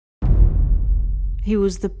He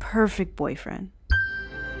was the perfect boyfriend.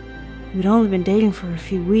 We'd only been dating for a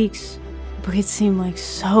few weeks, but it seemed like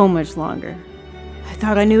so much longer. I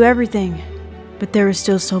thought I knew everything, but there was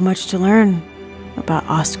still so much to learn about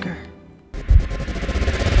Oscar.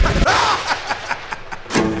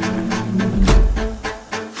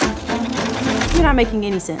 You're not making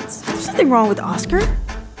any sense. There's nothing wrong with Oscar.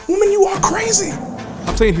 Woman, you are crazy.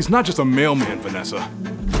 I'm saying he's not just a mailman, Vanessa.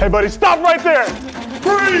 Hey, buddy, stop right there.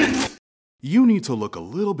 Freeze! You need to look a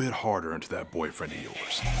little bit harder into that boyfriend of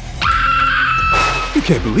yours. You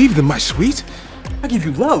can't believe them, my sweet. I give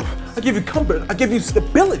you love. I give you comfort. I give you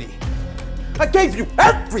stability. I gave you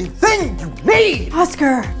everything you need.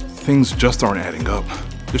 Oscar! Things just aren't adding up.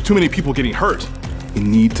 There's too many people getting hurt. You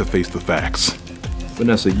need to face the facts.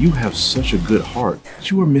 Vanessa, you have such a good heart, but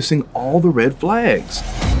you are missing all the red flags.